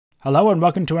Hello and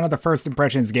welcome to another First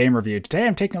Impressions game review. Today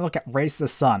I'm taking a look at Race the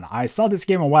Sun. I saw this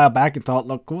game a while back and thought it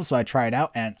looked cool, so I tried it out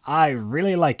and I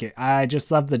really like it. I just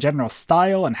love the general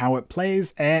style and how it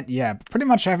plays, and yeah, pretty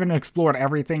much haven't explored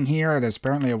everything here. There's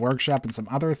apparently a workshop and some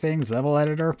other things, level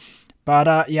editor.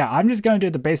 But yeah, I'm just going to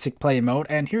do the basic play mode,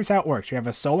 and here's how it works. You have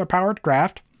a solar-powered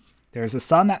craft. There's a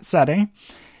sun that's setting.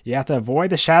 You have to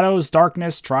avoid the shadows,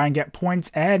 darkness, try and get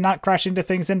points, and not crash into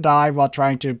things and die while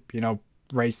trying to,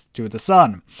 race to the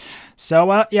sun.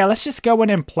 So yeah, let's just go in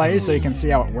and play so you can see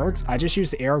how it works. I just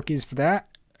use the arrow keys for that,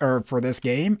 or for this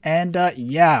game, and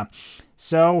yeah.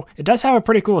 So it does have a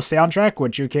pretty cool soundtrack,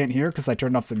 which you can't hear because I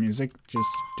turned off the music just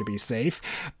to be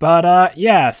safe. But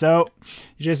yeah, so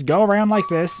you just go around like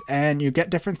this and you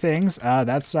get different things.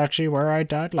 That's actually where I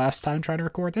died last time trying to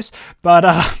record this. But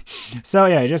so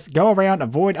yeah, you just go around,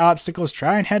 avoid obstacles,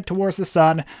 try and head towards the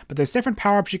sun. But there's different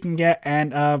power-ups you can get,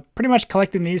 and pretty much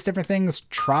collecting these different things,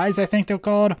 tries I think they're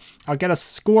called. I'll get a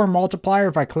score multiplier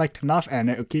if I collect enough,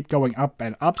 and it'll keep going up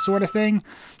and up sort of thing.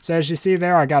 So as you see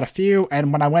there, I got a few,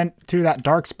 and when I went to that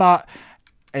dark spot,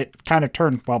 it kind of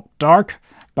turned, well, dark,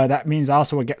 but that means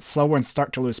also it gets slower and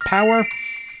start to lose power.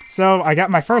 So I got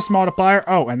my first multiplier.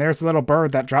 Oh, and there's a little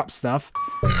bird that drops stuff.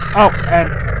 Oh, and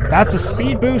that's a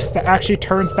speed boost that actually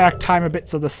turns back time a bit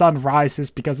so the sun rises,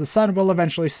 because the sun will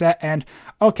eventually set. And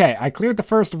okay, I cleared the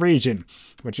first region,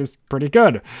 which is pretty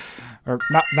good. Or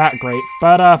not that great,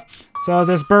 but so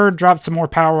this bird dropped some more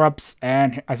power-ups,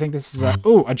 and I think this is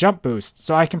a jump boost.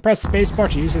 So I can press spacebar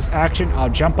to use this action. I'll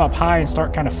jump up high and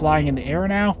start kind of flying in the air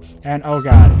now. And oh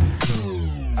god.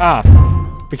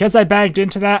 Because I bagged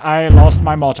into that, I lost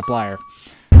my multiplier.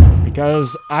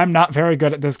 Because I'm not very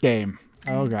good at this game.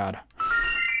 Oh god.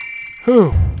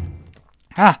 Whew.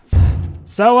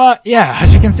 So, yeah,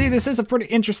 as you can see, this is a pretty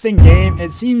interesting game.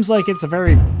 It seems like it's a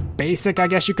very basic, I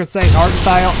guess you could say, art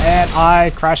style, and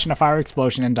I crashed in a fire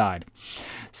explosion and died.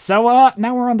 So,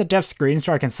 now we're on the dev screen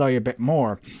so I can show you a bit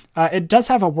more. It does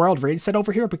have a world reset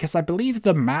over here because I believe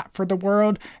the map for the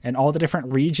world and all the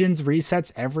different regions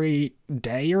resets every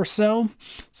day or so.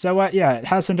 So, yeah, it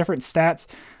has some different stats.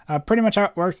 Pretty much how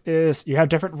it works is you have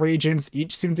different regions,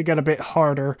 each seem to get a bit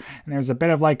harder, and there's a bit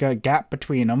of like a gap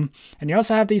between them. And you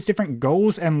also have these different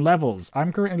goals and levels.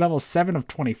 I'm currently level 7 of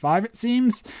 25, it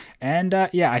seems. And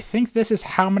yeah, I think this is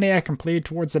how many I completed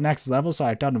towards the next level, so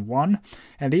I've done 1.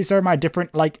 And these are my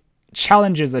different, like,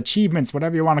 challenges, achievements,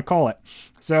 whatever you want to call it.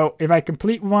 So if I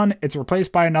complete one, it's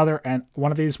replaced by another, and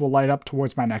one of these will light up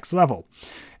towards my next level.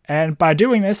 And by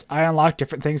doing this, I unlock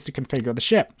different things to configure the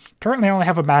ship. Currently I only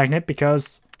have a magnet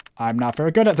because I'm not very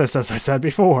good at this, as I said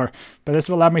before, but this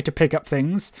will allow me to pick up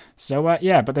things. So,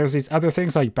 yeah, but there's these other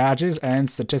things like badges and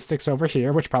statistics over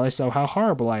here, which probably show how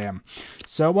horrible I am.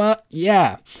 So,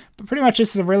 yeah, but pretty much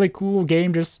this is a really cool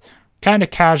game, just kind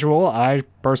of casual. I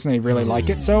personally really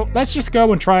like it, so let's just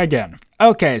go and try again.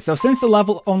 Okay, so since the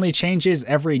level only changes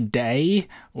every day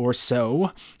or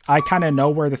so, I kind of know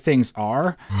where the things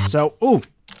are. So, ooh.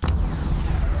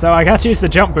 So I got to use the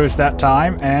jump boost that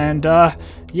time, and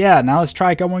yeah, now let's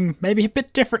try going maybe a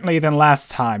bit differently than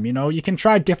last time. You know, you can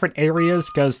try different areas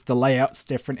because the layout's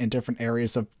different in different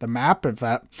areas of the map, if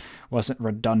that wasn't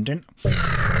redundant.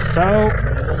 So,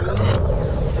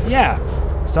 yeah.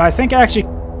 So I think I actually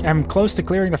am close to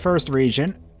clearing the first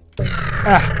region.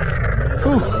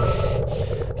 Whew.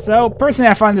 So,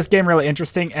 personally, I find this game really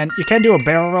interesting, and you can do a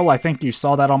barrel roll. I think you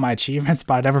saw that on my achievements,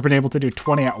 but I've never been able to do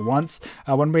 20 at once.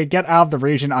 When we get out of the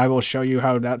region, I will show you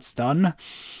how that's done.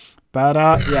 But,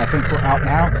 yeah, I think we're out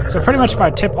now. So, pretty much if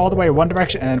I tip all the way one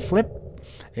direction and flip,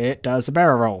 it does a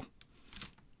barrel roll.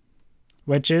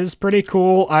 Which is pretty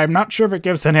cool. I'm not sure if it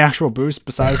gives any actual boost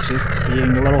besides just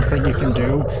being a little thing you can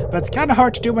do. But it's kind of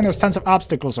hard to do when there's tons of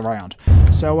obstacles around.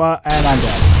 So, and I'm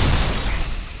dead.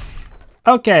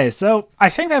 Okay, so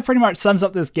I think that pretty much sums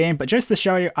up this game, but just to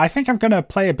show you, I think I'm going to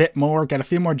play a bit more, get a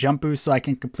few more jump boosts so I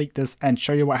can complete this and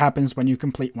show you what happens when you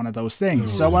complete one of those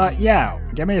things. So, yeah,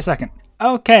 give me a second.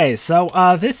 Okay, so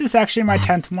this is actually my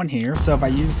 10th one here, so if I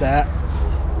use that,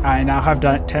 I now have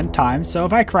done it 10 times. So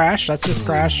if I crash, let's just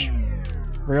crash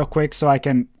real quick so I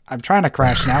can, I'm trying to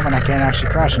crash now when I can't actually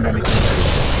crash into anything.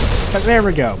 But there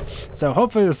we go. So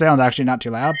hopefully the sound's actually not too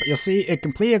loud, but you'll see it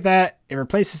completed that, it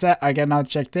replaces that, I get another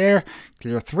check there,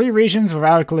 clear 3 regions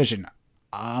without a collision.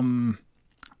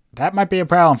 That might be a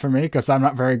problem for me because I'm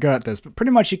not very good at this, but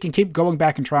pretty much you can keep going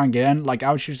back and trying again. Like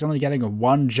I was just only getting a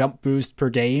 1 jump boost per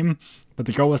game, but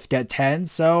the goal was to get 10,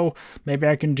 so maybe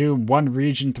I can do one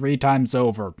region 3 times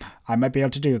over. I might be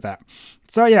able to do that.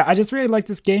 So yeah, I just really like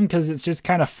this game because it's just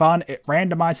kind of fun. It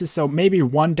randomizes, so maybe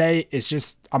one day it's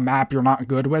just a map you're not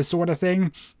good with sort of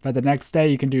thing, but the next day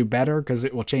you can do better because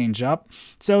it will change up.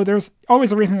 So there's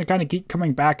always a reason to kind of keep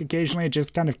coming back occasionally. It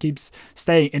just kind of keeps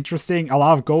staying interesting. A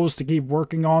lot of goals to keep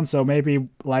working on, so maybe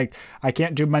like I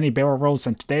can't do many barrel rolls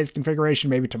in today's configuration.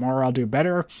 Maybe tomorrow I'll do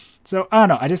better. So, I don't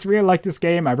know, I just really like this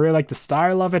game, I really like the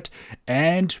style of it,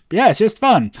 and yeah, it's just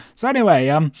fun. So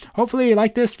anyway, hopefully you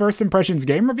like this first impressions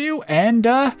game review, and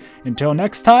until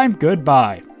next time,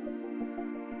 goodbye.